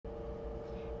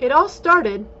It all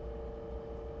started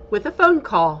with a phone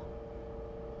call.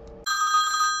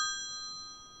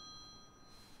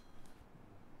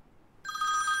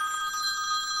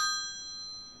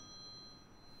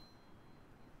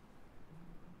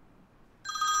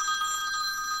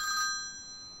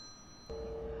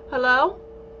 Hello?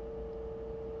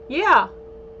 Yeah.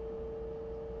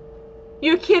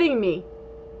 You're kidding me.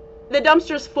 The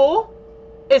dumpster's full?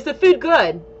 Is the food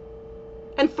good?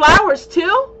 And flowers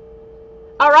too?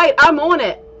 Alright, I'm on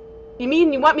it. You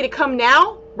mean you want me to come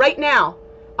now? Right now?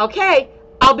 Okay,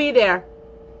 I'll be there.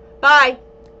 Bye.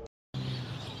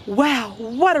 Wow,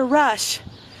 what a rush.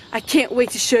 I can't wait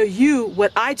to show you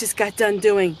what I just got done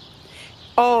doing.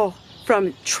 Oh,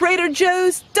 from Trader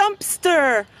Joe's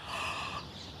dumpster.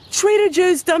 Trader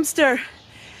Joe's dumpster.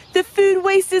 The food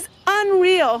waste is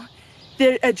unreal.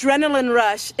 The adrenaline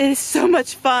rush, it is so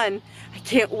much fun. I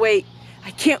can't wait. I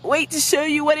can't wait to show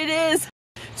you what it is.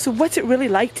 So what's it really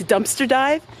like to dumpster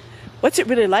dive? What's it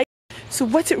really like? So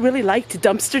what's it really like to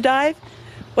dumpster dive?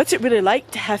 What's it really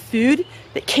like to have food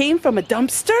that came from a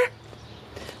dumpster?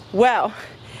 Well,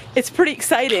 it's pretty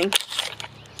exciting.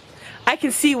 I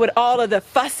can see what all of the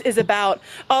fuss is about,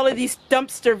 all of these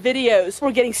dumpster videos.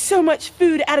 We're getting so much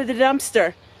food out of the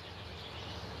dumpster.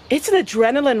 It's an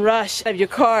adrenaline rush of your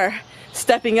car,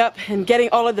 stepping up and getting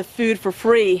all of the food for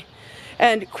free,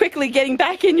 and quickly getting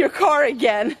back in your car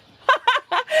again.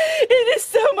 It is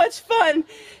so much fun.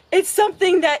 It's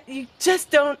something that you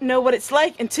just don't know what it's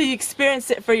like until you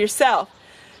experience it for yourself.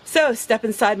 So step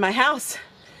inside my house,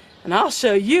 and I'll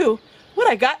show you what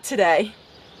I got today.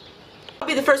 I'll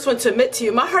be the first one to admit to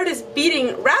you, my heart is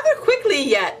beating rather quickly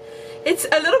yet. It's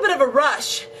a little bit of a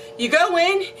rush. You go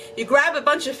in, you grab a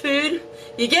bunch of food,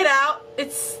 you get out.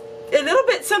 It's a little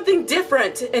bit something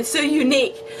different and so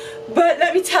unique. But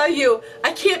let me tell you,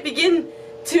 I can't begin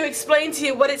to explain to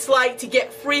you what it's like to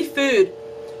get free food.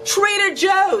 Trader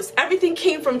Joe's, everything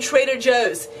came from Trader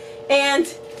Joe's. And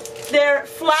their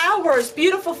flowers,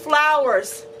 beautiful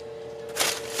flowers,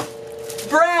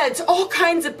 breads, all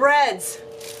kinds of breads.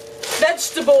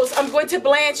 Vegetables I'm going to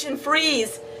blanch and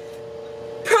freeze.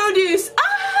 Produce.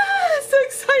 So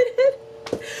excited.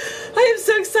 I am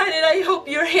so excited. I hope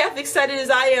you're half excited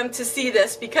as I am to see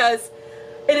this because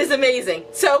it is amazing.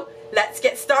 So let's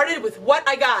get started with what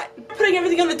I got. I'm putting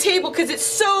everything on the table because it's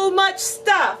so much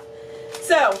stuff.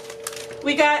 So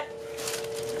we got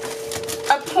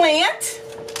a plant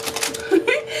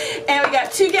and we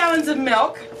got 2 gallons of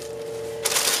milk.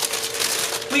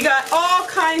 We got all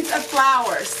kinds of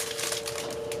flowers.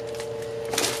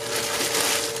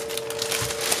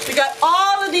 We got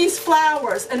all of these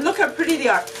flowers, and look how pretty they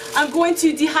are. I'm going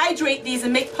to dehydrate these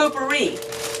and make potpourri.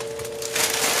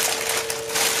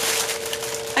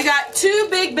 I got 2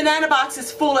 big banana boxes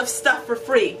full of stuff for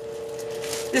free.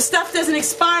 The stuff doesn't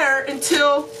expire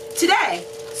until today,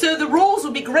 so the rolls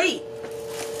will be great.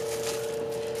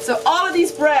 So all of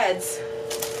these breads.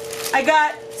 I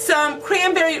got some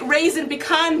cranberry raisin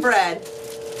pecan bread.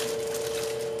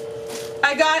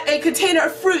 I got a container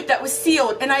of fruit that was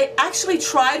sealed, and I actually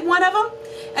tried one of them,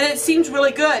 and it seemed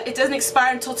really good. It doesn't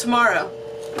expire until tomorrow.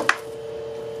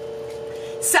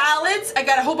 Salads, I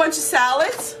got a whole bunch of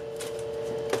salads.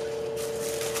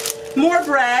 More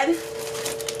bread.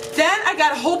 Then I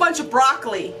got a whole bunch of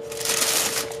broccoli.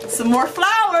 Some more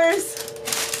flowers.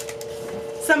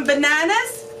 Some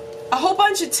bananas. A whole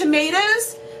bunch of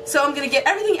tomatoes. So I'm going to get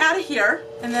everything out of here,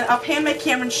 and then I'll pan my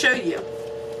camera and show you.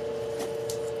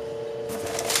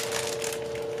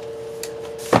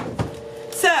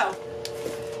 So,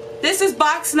 this is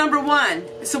box number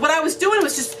 1. So what I was doing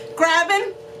was just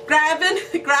grabbing,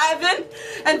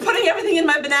 and putting everything in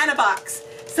my banana box.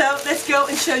 So let's go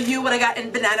and show you what I got in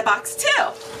banana box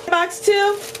 2. Box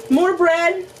 2, more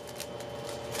bread,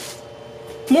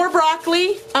 more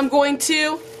broccoli. I'm going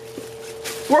to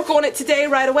work on it today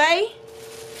right away.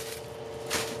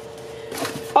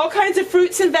 All kinds of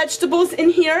fruits and vegetables in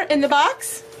here in the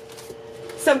box.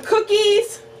 Some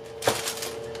cookies.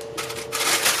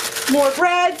 More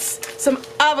breads, some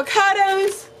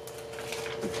avocados.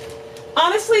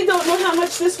 Honestly, don't know how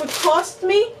much this would cost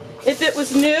me if it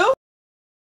was new.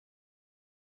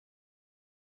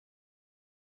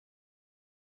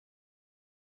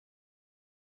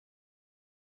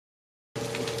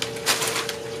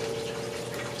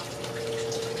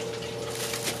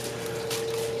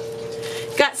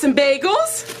 Got some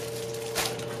bagels.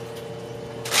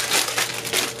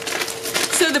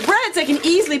 So the breads I can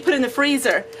easily put in the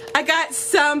freezer. I got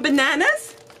some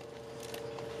bananas.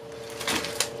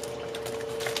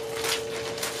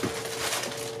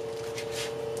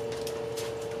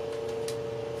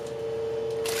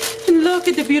 And look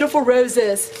at the beautiful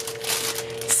roses.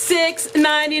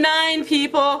 $6.99,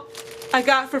 people, I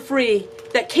got for free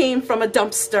that came from a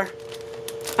dumpster.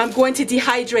 I'm going to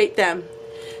dehydrate them.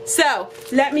 So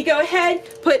let me go ahead,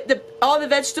 put all the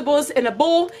vegetables in a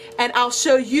bowl, and I'll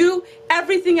show you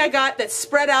everything I got that's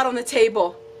spread out on the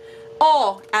table,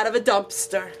 all out of a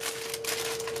dumpster.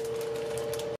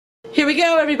 Here we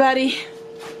go, everybody.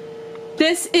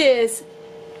 This is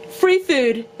free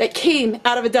food that came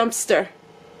out of a dumpster.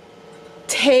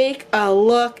 Take a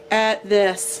look at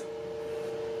this.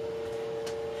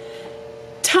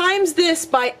 Times this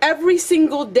by every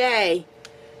single day.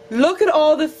 Look at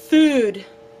all the food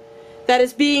that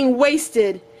is being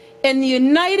wasted in the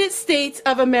United States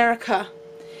of America.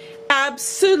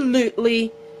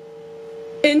 Absolutely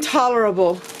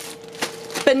intolerable.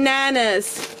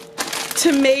 Bananas,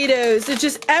 tomatoes, they're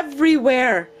just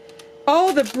everywhere.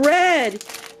 Oh, the bread.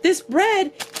 This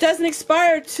bread doesn't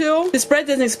expire till February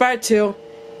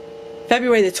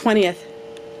the 20th.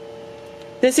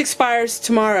 This expires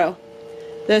tomorrow.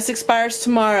 This expires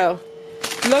tomorrow.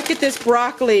 Look at this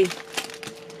broccoli.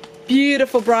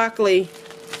 Beautiful broccoli.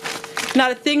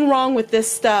 Not a thing wrong with this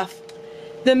stuff.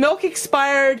 The milk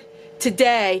expired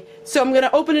today, so I'm going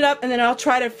to open it up and then I'll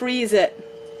try to freeze it.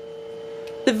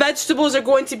 The vegetables are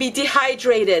going to be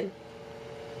dehydrated.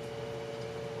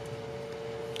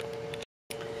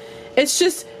 It's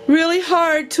just really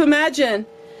hard to imagine.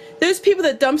 There's people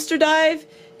that dumpster dive,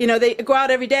 you know, they go out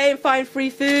every day and find free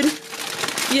food.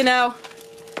 You know,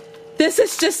 this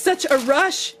is just such a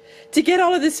rush to get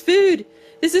all of this food.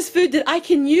 This is food that I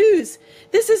can use.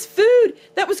 This is food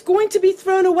that was going to be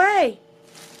thrown away.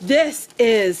 This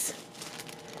is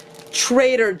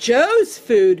Trader Joe's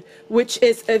food, which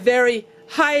is a very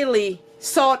highly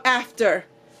sought after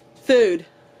food.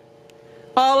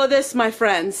 All of this, my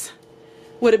friends,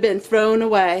 would have been thrown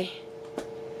away.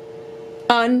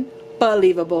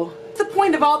 Unbelievable. What's the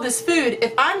point of all this food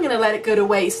if I'm going to let it go to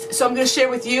waste? So I'm going to share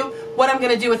with you what I'm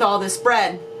going to do with all this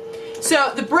bread.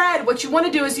 So the bread, what you want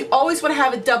to do is you always want to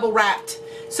have it double wrapped.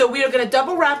 So we are going to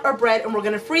double wrap our bread and we're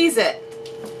going to freeze it.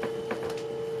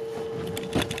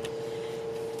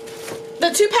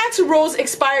 The 2 packs of rolls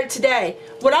expired today.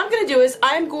 What I'm going to do is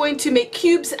I'm going to make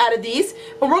cubes out of these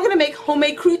and we're going to make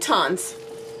homemade croutons.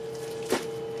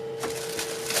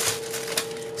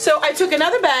 So I took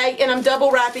another bag and I'm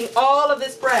double wrapping all of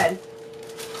this bread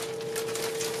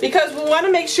because we want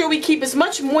to make sure we keep as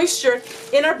much moisture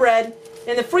in our bread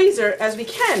in the freezer as we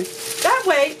can. That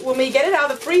way, when we get it out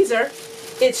of the freezer,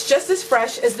 it's just as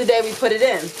fresh as the day we put it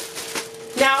in.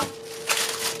 Now,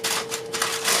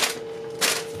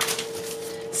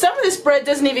 some of this bread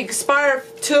doesn't even expire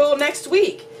till next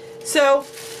week. So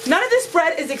none of this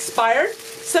bread is expired.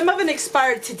 Some of it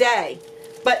expired today,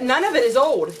 but none of it is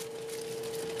old.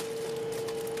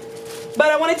 But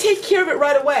I want to take care of it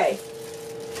right away.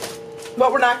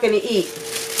 What we're not going to eat.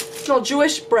 Traditional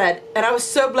Jewish bread, and I was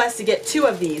so blessed to get 2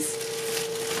 of these.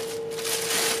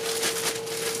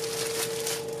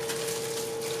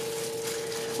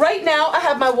 Right now I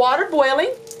have my water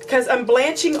boiling because I'm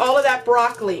blanching all of that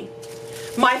broccoli.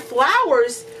 My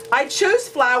flours, I chose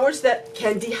flours that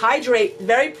can dehydrate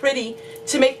very pretty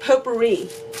to make potpourri.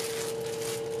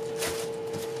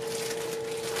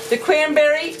 The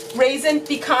cranberry raisin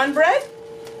pecan bread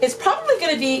is probably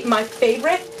going to be my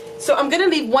favorite, so I'm going to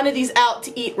leave one of these out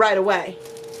to eat right away.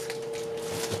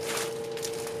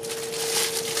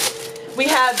 We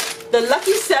have the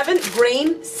Lucky 7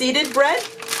 grain seeded bread.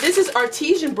 This is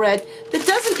artesian bread that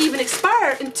doesn't even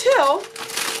expire until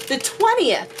the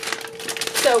 20th.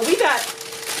 So we got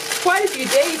quite a few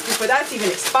days before that's even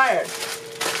expired.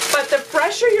 But the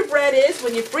fresher your bread is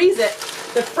when you freeze it,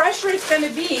 the fresher it's going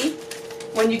to be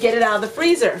when you get it out of the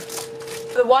freezer.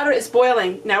 The water is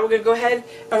boiling. Now we're going to go ahead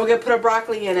and we're going to put our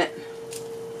broccoli in it.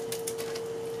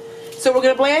 So we're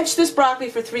going to blanch this broccoli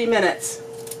for 3 minutes.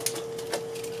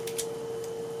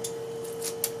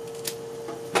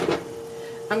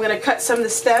 I'm going to cut some of the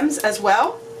stems as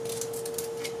well.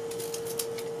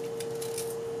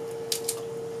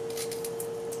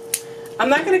 I'm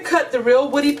not going to cut the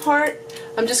real woody part.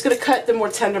 I'm just going to cut the more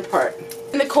tender part.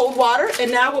 In the cold water,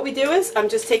 and now what we do is I'm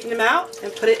just taking them out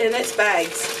and put it in its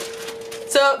bags.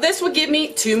 So this will give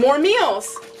me 2 more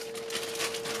meals.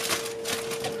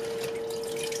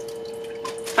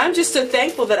 I'm just so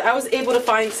thankful that I was able to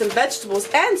find some vegetables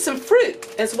and some fruit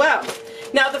as well.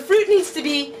 Now the fruit needs to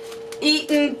be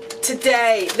eaten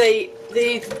today, the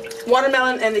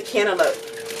watermelon and the cantaloupe.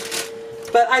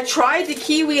 But I tried the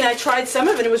kiwi and I tried some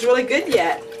of it. It was really good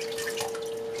yet.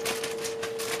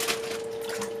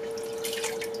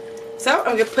 So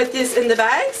I'm going to put this in the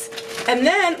bags, and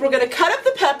then we're going to cut up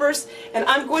the peppers, and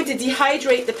I'm going to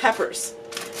dehydrate the peppers.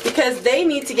 because they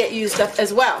need to get used up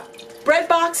as well. Bread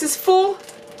box is full.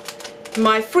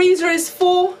 My freezer is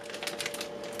full.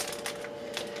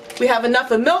 We have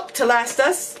enough of milk to last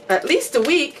us at least a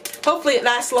week. Hopefully it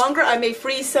lasts longer. I may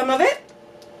freeze some of it.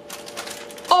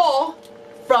 All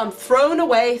from thrown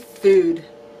away food.